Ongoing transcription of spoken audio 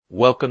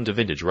Welcome to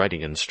Vintage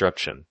Writing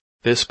Instruction.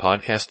 This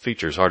podcast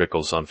features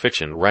articles on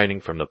fiction writing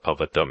from the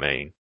public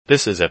domain.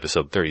 This is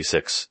episode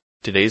 36.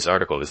 Today's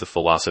article is The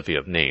Philosophy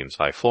of Names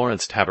by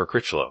Florence Tabor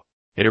Critchlow.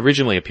 It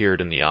originally appeared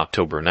in the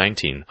October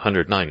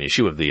 1909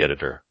 issue of The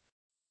Editor.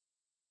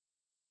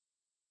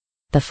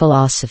 The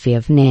Philosophy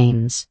of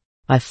Names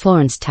by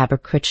Florence Tabor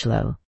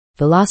Critchlow.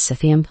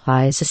 Philosophy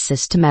implies a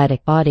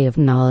systematic body of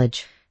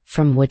knowledge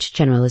from which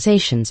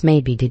generalizations may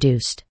be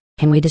deduced.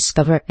 Can we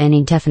discover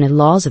any definite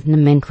laws of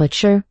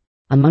nomenclature?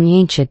 Among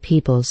ancient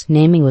peoples,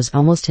 naming was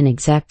almost an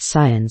exact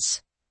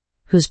science,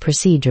 whose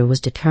procedure was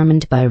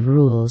determined by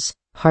rules,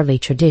 hardly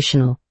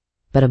traditional,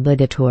 but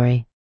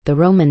obligatory. The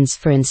Romans,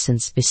 for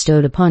instance,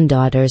 bestowed upon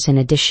daughters, in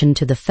addition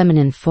to the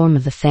feminine form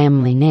of the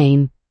family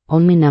name,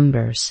 only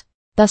numbers.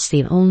 Thus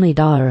the only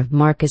daughter of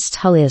Marcus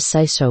Tullius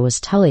Cicero was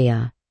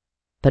Tullia,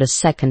 but a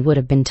second would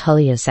have been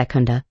Tullia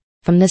Secunda.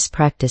 From this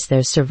practice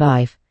there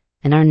survive,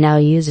 and are now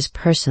used as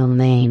personal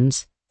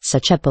names,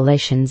 such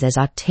appellations as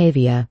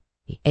Octavia,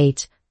 the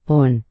 8th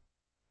born,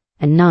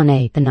 and None,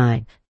 the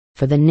 9th.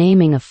 For the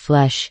naming of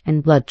flesh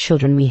and blood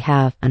children we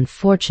have,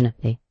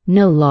 unfortunately,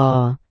 no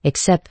law,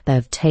 except that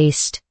of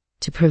taste,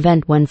 to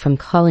prevent one from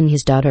calling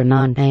his daughter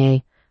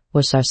None,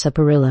 or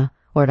Sarsaparilla,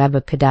 or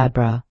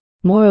Abacadabra.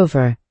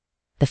 Moreover,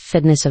 the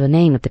fitness of a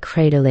name at the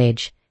cradle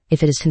age,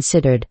 if it is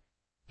considered,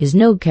 is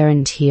no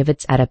guarantee of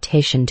its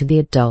adaptation to the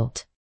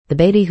adult. The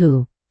baby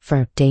who,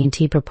 for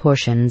dainty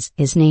proportions,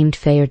 is named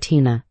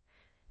Fairtina,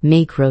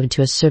 may grow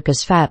to a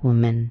circus fat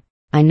woman.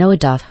 I know a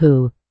doth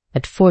who,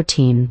 at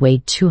 14,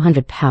 weighed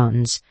 200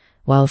 pounds,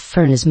 while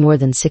Fern is more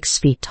than 6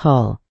 feet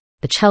tall.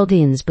 The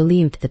Chaldeans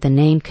believed that the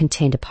name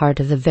contained a part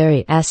of the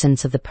very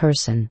essence of the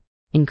person.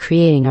 In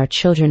creating our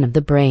children of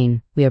the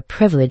brain, we are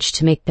privileged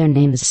to make their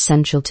names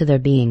essential to their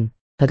being.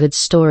 A good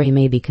story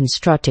may be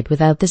constructed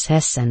without this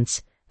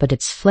essence, but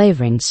its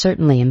flavoring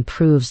certainly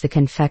improves the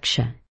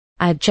confection.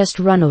 I have just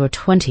run over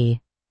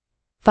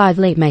 25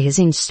 late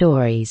magazine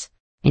stories.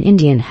 An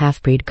Indian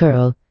half-breed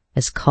girl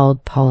is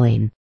called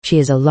Pauline. She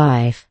is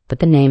alive, but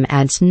the name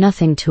adds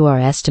nothing to our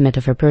estimate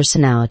of her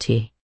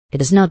personality. It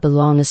does not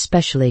belong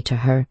especially to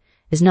her,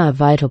 is not a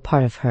vital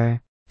part of her.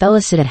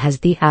 Felicita has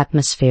the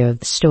atmosphere of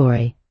the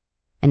story,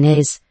 and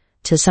is,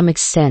 to some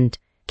extent,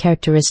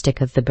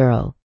 characteristic of the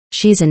girl.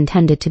 She is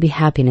intended to be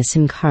happiness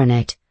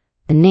incarnate.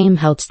 The name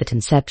helps the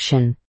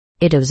conception.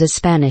 It was a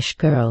Spanish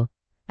girl,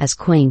 as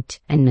quaint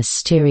and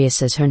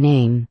mysterious as her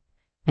name,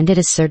 and it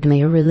is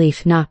certainly a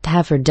relief not to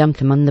have her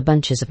dumped among the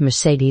bunches of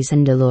Mercedes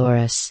and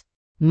Dolores.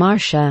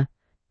 Marcia,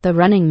 the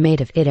running mate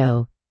of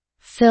Ito,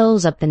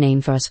 fills up the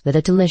name for us with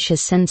a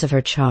delicious sense of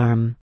her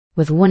charm.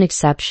 With one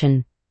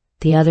exception,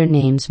 the other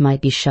names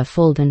might be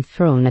shuffled and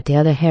thrown at the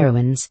other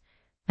heroines,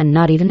 and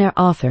not even their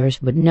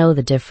authors would know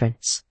the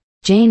difference.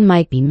 Jane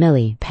might be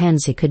Millie,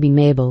 Pansy could be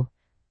Mabel.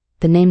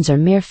 The names are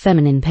mere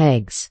feminine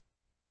pegs.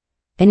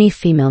 Any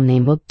female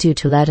name will do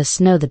to let us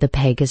know that the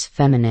peg is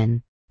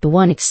feminine. The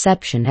one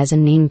exception has a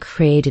name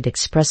created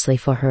expressly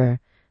for her,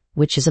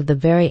 which is of the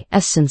very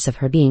essence of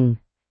her being.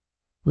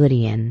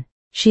 Lydian.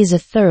 She is a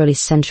thoroughly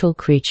sensual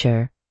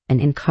creature, an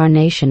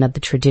incarnation of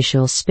the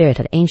traditional spirit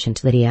of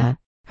ancient Lydia.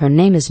 Her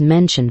name is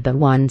mentioned but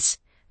once,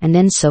 and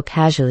then so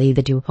casually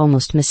that you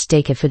almost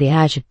mistake it for the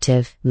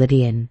adjective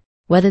Lydian.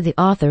 Whether the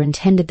author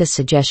intended this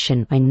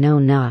suggestion, I know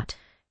not.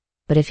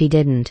 But if he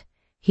didn't,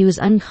 he was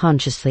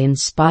unconsciously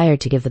inspired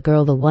to give the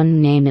girl the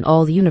one name in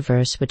all the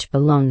universe which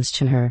belongs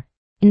to her.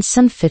 In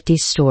some 50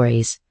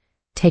 stories,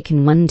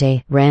 taken one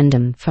day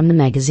random from the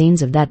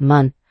magazines of that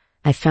month,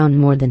 I found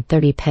more than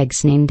 30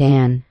 pegs named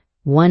Anne,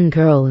 1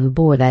 girl who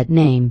bore that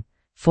name,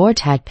 4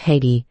 tagged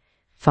Peggy,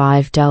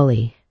 5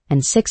 Dolly,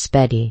 and 6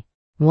 Betty.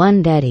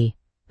 1 Betty,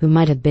 who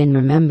might have been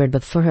remembered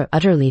but for her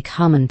utterly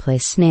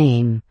commonplace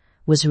name,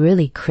 was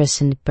really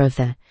christened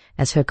Bertha,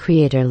 as her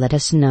creator let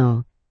us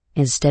know,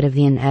 instead of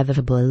the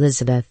inevitable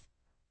Elizabeth.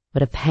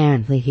 But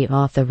apparently the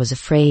author was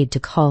afraid to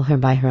call her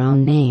by her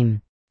own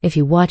name. If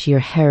you want your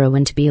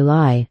heroine to be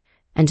alive,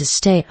 and to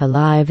stay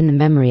alive in the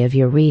memory of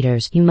your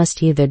readers, you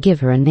must either give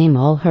her a name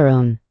all her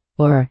own,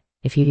 or,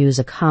 if you use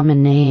a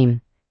common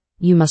name,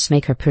 you must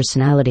make her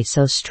personality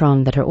so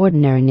strong that her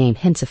ordinary name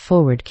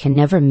henceforward can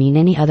never mean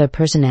any other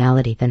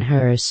personality than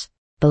hers.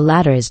 The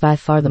latter is by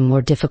far the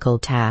more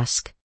difficult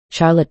task.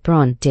 Charlotte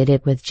Bronte did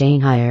it with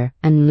Jane Eyre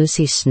and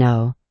Lucy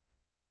Snow,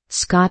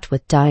 Scott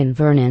with Diane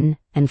Vernon,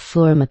 and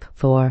Flora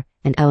McFord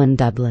and Ellen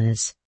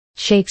Douglas.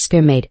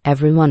 Shakespeare made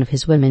every one of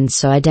his women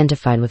so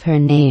identified with her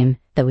name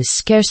that we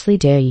scarcely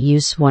dare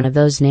use one of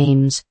those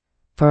names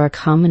for our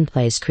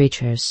commonplace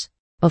creatures.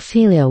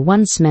 Ophelia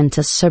once meant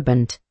a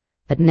serpent,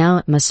 but now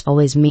it must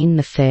always mean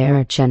the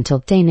fair, gentle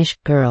Danish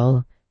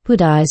girl who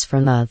dies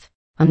for love.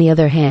 On the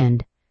other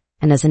hand,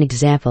 and as an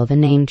example of a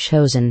name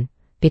chosen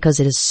because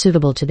it is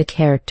suitable to the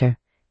character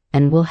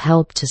and will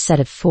help to set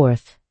it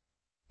forth,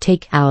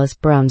 take Alice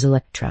Brown's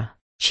Electra.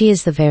 She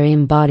is the very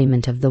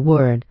embodiment of the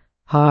word,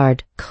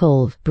 hard,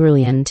 cold,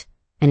 brilliant,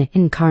 and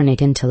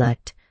incarnate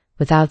intellect,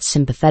 without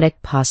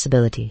sympathetic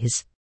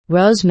possibilities.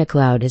 Rose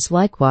McLeod is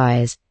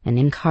likewise an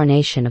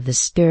incarnation of the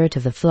spirit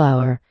of the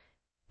flower.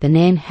 The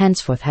name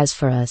henceforth has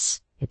for us,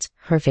 its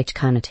perfect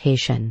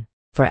connotation.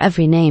 For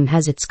every name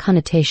has its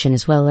connotation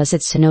as well as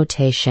its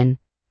denotation,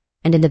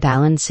 and in the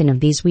balancing of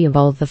these we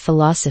evolve the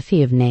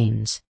philosophy of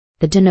names.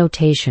 The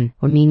denotation,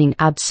 or meaning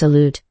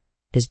absolute,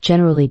 is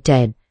generally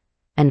dead,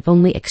 and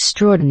only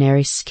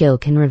extraordinary skill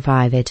can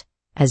revive it,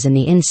 as in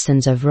the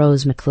instance of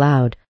Rose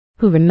MacLeod,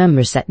 who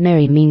remembers that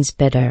Mary means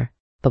bitter,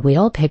 but we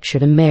all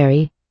pictured a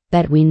Mary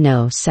that we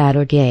know sad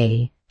or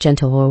gay,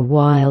 gentle or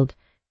wild,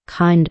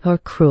 kind or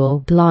cruel,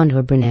 blonde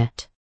or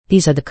brunette.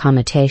 These are the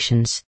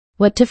connotations.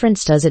 What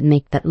difference does it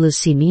make that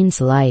Lucy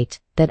means light,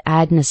 that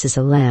Agnes is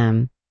a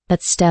lamb,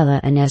 that Stella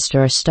and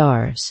Esther are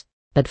stars?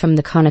 But from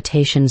the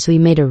connotations we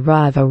may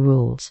derive our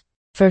rules.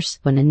 First,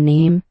 when a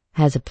name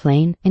has a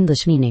plain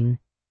English meaning,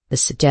 the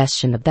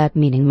suggestion of that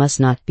meaning must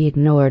not be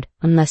ignored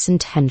unless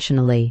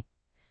intentionally,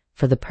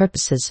 for the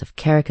purposes of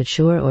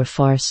caricature or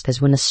farce,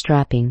 as when a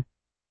strapping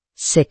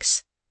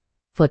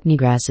 6-foot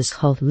negress is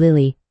called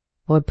Lily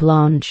or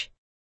Blanche.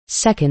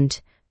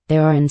 Second,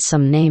 there are in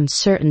some names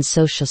certain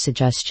social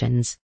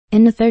suggestions.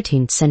 In the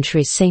 13th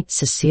century, Saint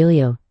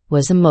Cecilia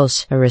was a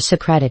most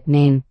aristocratic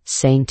name,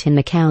 saint in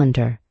the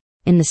calendar.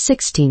 In the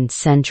 16th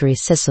century,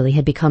 Cicely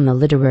had become a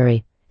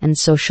literary and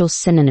social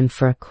synonym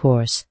for a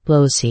coarse,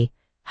 blowsy,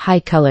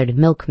 high-colored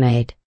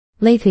milkmaid.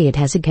 Lately it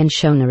has again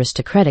shown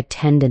aristocratic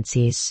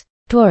tendencies.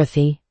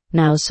 Dorothy,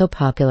 now so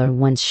popular,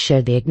 once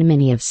shared the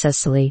ignominy of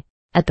Cecily.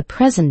 At the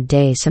present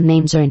day, some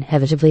names are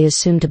inevitably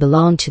assumed to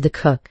belong to the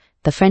cook,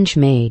 the French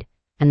maid,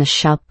 and the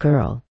shop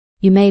girl.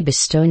 You may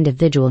bestow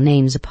individual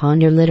names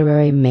upon your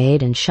literary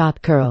maid and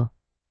shop girl.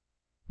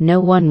 No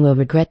one will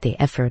regret the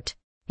effort.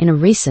 In a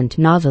recent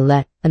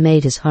novelette, a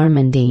maid is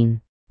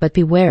Harmondine, but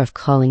beware of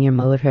calling your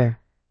motor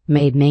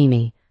Maid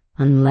Mamie,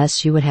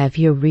 unless you would have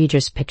your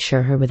readers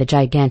picture her with a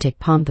gigantic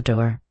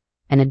pompadour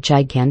and a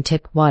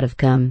gigantic wad of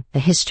gum, the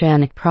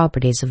histrionic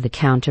properties of the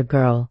counter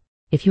girl.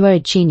 If you are a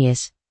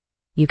genius,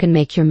 you can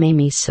make your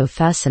Mamie so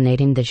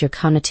fascinating that your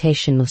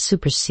connotation will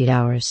supersede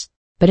ours.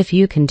 But if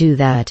you can do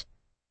that,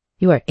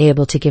 you are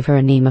able to give her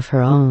a name of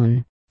her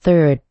own.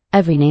 Third,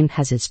 every name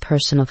has its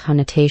personal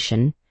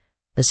connotation,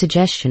 the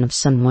suggestion of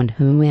someone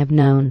whom we have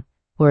known,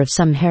 or of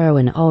some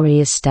heroine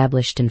already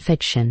established in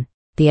fiction.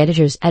 The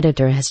editor's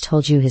editor has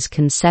told you his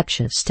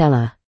conception of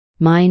Stella.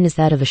 Mine is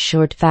that of a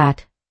short,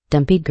 fat,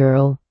 dumpy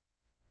girl,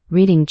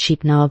 reading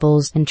cheap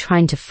novels and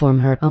trying to form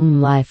her own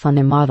life on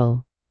their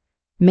model,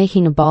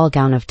 making a ball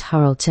gown of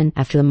Tarleton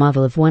after the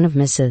model of one of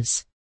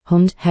Mrs.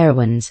 Holmes'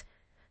 heroines,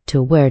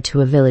 to wear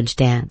to a village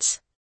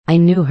dance. I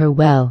knew her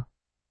well.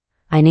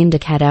 I named a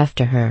cat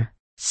after her.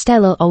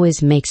 Stella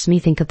always makes me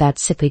think of that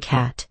sickly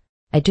cat.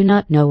 I do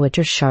not know what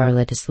your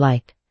Charlotte is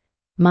like.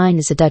 Mine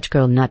is a Dutch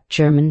girl, not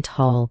German,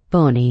 tall,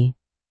 bony,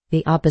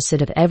 the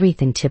opposite of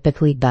everything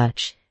typically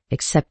Dutch,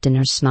 except in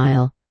her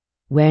smile,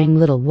 wearing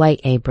little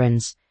white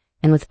aprons,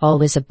 and with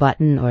always a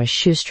button or a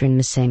shoestring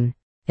missing.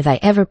 If I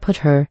ever put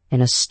her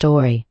in a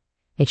story,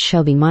 it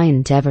shall be my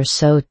endeavor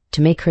so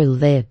to make her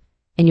live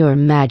in your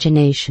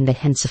imagination that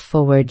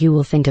henceforward you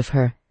will think of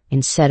her,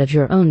 instead of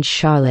your own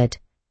Charlotte,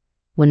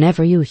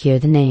 whenever you hear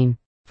the name.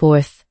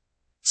 Fourth,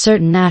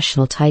 certain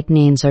national-type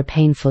names are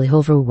painfully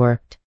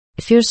overworked.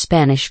 If your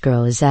Spanish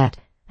girl is that,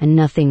 and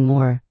nothing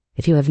more,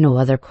 if you have no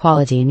other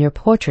quality in your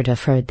portrait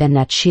of her than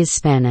that she is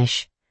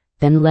Spanish,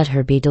 then let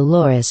her be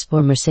Dolores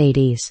or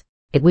Mercedes.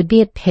 It would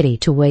be a pity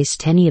to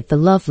waste any of the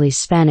lovely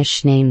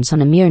Spanish names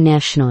on a mere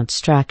national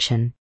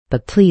abstraction.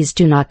 But please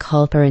do not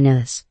call her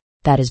Inez.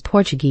 That is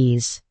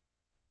Portuguese.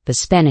 The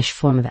Spanish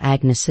form of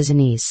Agnes is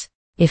Inez.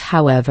 If,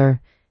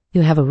 however,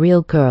 you have a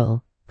real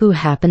girl who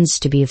happens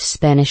to be of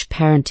Spanish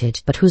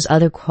parentage but whose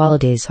other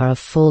qualities are of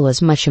full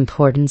as much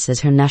importance as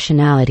her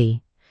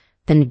nationality,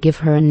 then give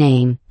her a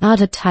name,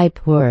 not a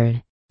type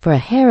word. For a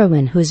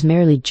heroine who is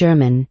merely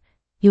German,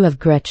 you have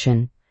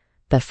Gretchen,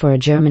 but for a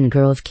German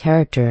girl of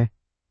character,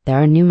 there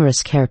are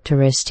numerous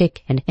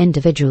characteristic and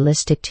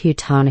individualistic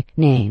Teutonic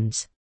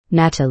names.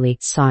 Natalie,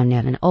 Sonia,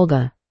 and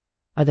Olga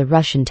are the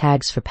Russian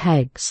tags for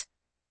pegs.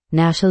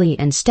 Natalie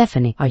and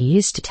Stephanie are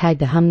used to tag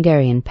the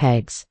Hungarian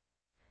pegs.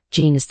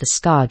 Jean is the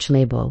Scotch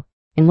label.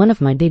 In one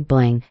of my big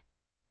blank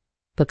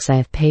books I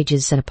have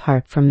pages set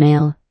apart for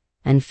male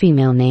and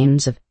female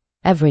names of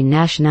every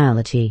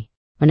nationality.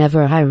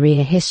 Whenever I read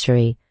a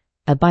history,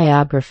 a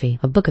biography,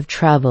 a book of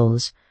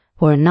travels,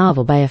 or a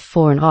novel by a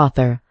foreign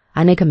author,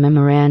 I make a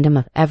memorandum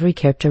of every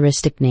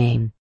characteristic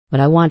name. When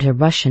I want a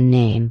Russian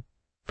name,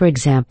 for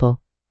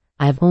example,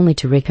 I have only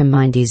to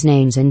recombine these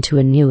names into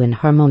a new and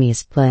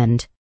harmonious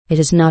blend. It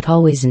is not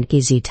always an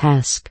easy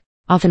task.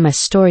 Often my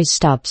story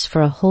stops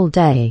for a whole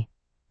day,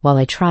 while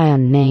I try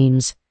on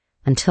names,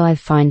 until I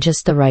find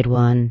just the right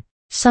one.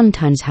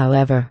 Sometimes,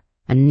 however,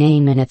 a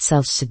name in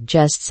itself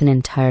suggests an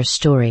entire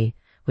story,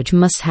 which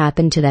must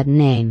happen to that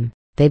name.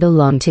 They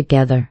belong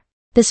together.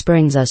 This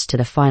brings us to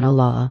the final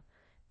law,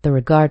 the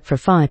regard for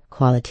 5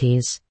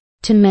 qualities.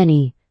 To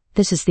many,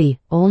 this is the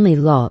only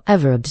law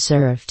ever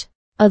observed.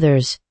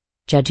 Others,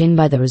 judging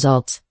by the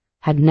results,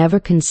 had never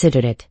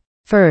considered it.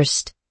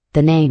 First,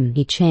 the name,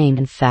 each name,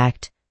 in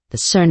fact, the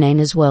surname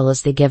as well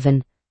as the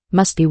given,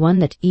 must be one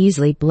that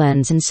easily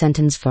blends in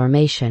sentence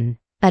formation.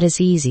 That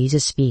is easy to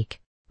speak.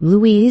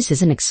 Louise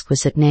is an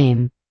exquisite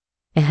name.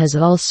 It has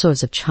all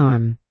sorts of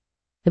charm.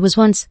 It was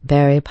once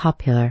very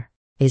popular.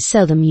 Is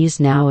seldom used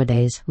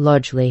nowadays,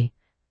 largely,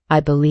 I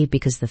believe,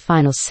 because the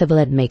final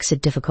sibilant makes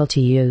it difficult to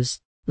use.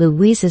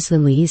 Louises,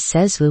 Louise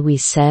says,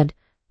 Louise said.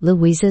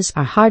 Louises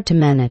are hard to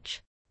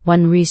manage.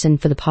 One reason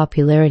for the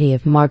popularity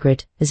of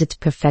Margaret is its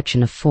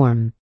perfection of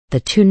form. The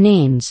two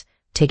names,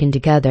 taken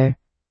together,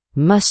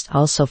 must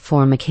also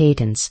form a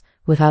cadence,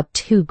 without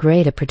too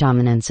great a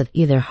predominance of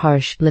either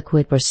harsh,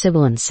 liquid, or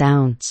sibilant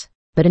sounds.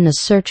 But in the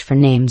search for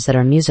names that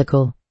are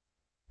musical,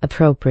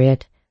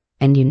 appropriate,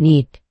 and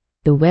unique,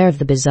 beware of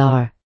the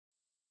bizarre.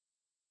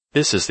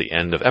 This is the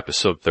end of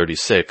episode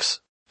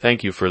 36.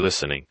 Thank you for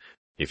listening.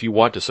 If you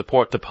want to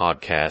support the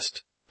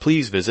podcast,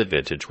 please visit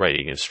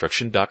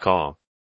vintagewritinginstruction.com.